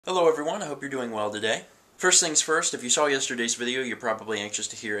Hello everyone, I hope you're doing well today. First things first, if you saw yesterday's video, you're probably anxious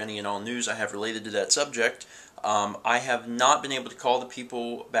to hear any and all news I have related to that subject. I have not been able to call the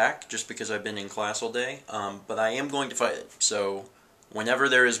people back just because I've been in class all day, but I am going to fight it. So whenever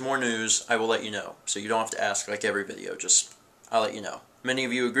there is more news, I will let you know. So you don't have to ask like every video, just I'll let you know. Many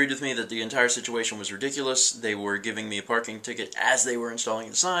of you agreed with me that the entire situation was ridiculous. They were giving me a parking ticket as they were installing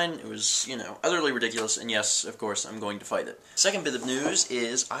the sign. It was, utterly ridiculous, and yes, of course, I'm going to fight it. Second bit of news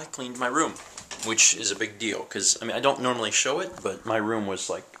is I cleaned my room, which is a big deal, because, I don't normally show it, but my room was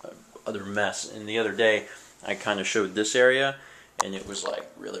like a utter mess, and the other day, I kind of showed this area, and it was like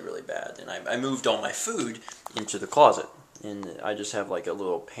really, really bad, and I moved all my food into the closet, and I just have like a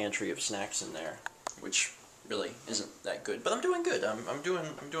little pantry of snacks in there, which really isn't that good, but I'm doing good. I'm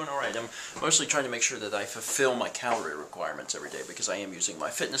doing all right. I'm mostly trying to make sure that I fulfill my calorie requirements every day because I am using my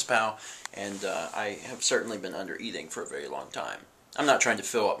FitnessPal, and I have certainly been under eating for a very long time. I'm not trying to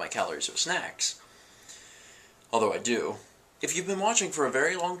fill up my calories with snacks, although I do. If you've been watching for a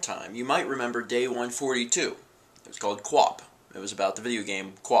very long time, you might remember Day 142. It was called QWOP. It was about the video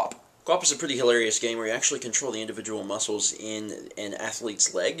game QWOP. QWOP is a pretty hilarious game where you actually control the individual muscles in an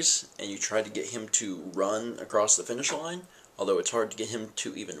athlete's legs, and you try to get him to run across the finish line, although it's hard to get him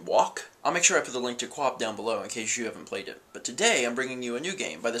to even walk. I'll make sure I put the link to QWOP down below in case you haven't played it. But today I'm bringing you a new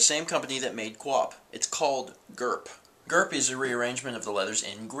game by the same company that made QWOP. It's called GIRP. GIRP is a rearrangement of the letters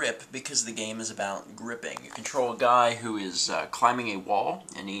in grip because the game is about gripping. You control a guy who is climbing a wall,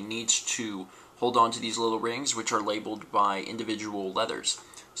 and he needs to hold on to these little rings, which are labeled by individual letters.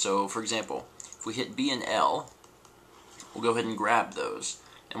 So, for example, if we hit B and L, we'll go ahead and grab those.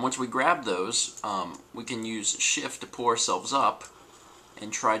 And once we grab those, we can use Shift to pull ourselves up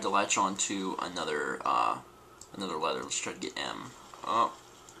and try to latch on to another letter. Let's try to get M. Oh.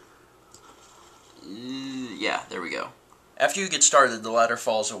 Yeah, there we go. After you get started, the ladder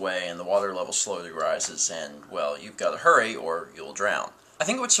falls away and the water level slowly rises, and, well, you've got to hurry or you'll drown. I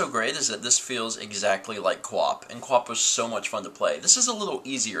think what's so great is that this feels exactly like QWOP, and QWOP was so much fun to play. This is a little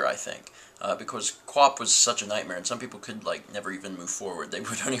easier, I think, because QWOP was such a nightmare, and some people could, never even move forward. They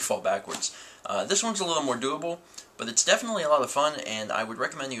would only fall backwards. This one's a little more doable, but it's definitely a lot of fun, and I would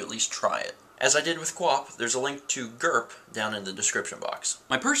recommend you at least try it. As I did with QWOP, there's a link to GIRP down in the description box.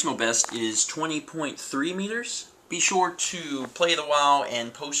 My personal best is 20.3 meters. Be sure to play it a while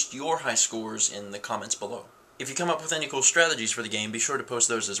and post your high scores in the comments below. If you come up with any cool strategies for the game, be sure to post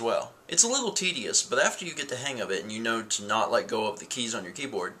those as well. It's a little tedious, but after you get the hang of it and you know to not let go of the keys on your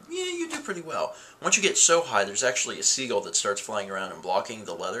keyboard, yeah, you do pretty well. Once you get so high, there's actually a seagull that starts flying around and blocking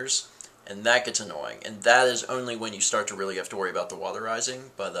the letters, and that gets annoying. And that is only when you start to really have to worry about the water rising,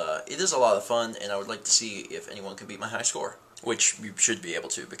 but it is a lot of fun, and I would like to see if anyone can beat my high score. Which you should be able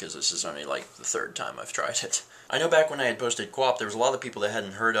to, because this is only the third time I've tried it. I know back when I had posted QWOP, there was a lot of people that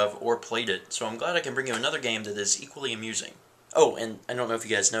hadn't heard of or played it, so I'm glad I can bring you another game that is equally amusing. Oh, and I don't know if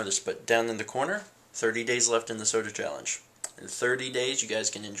you guys noticed, but down in the corner, 30 days left in the soda challenge. In 30 days, you guys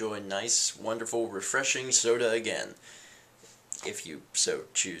can enjoy nice, wonderful, refreshing soda again, if you so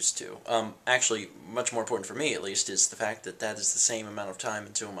choose to. Actually, much more important for me, at least, is the fact that that is the same amount of time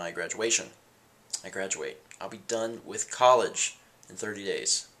until my graduation. I graduate. I'll be done with college in 30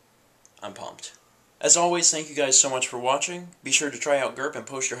 days. I'm pumped. As always, thank you guys so much for watching. Be sure to try out GIRP and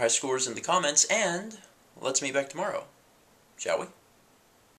post your high scores in the comments, and let's meet back tomorrow. Shall we?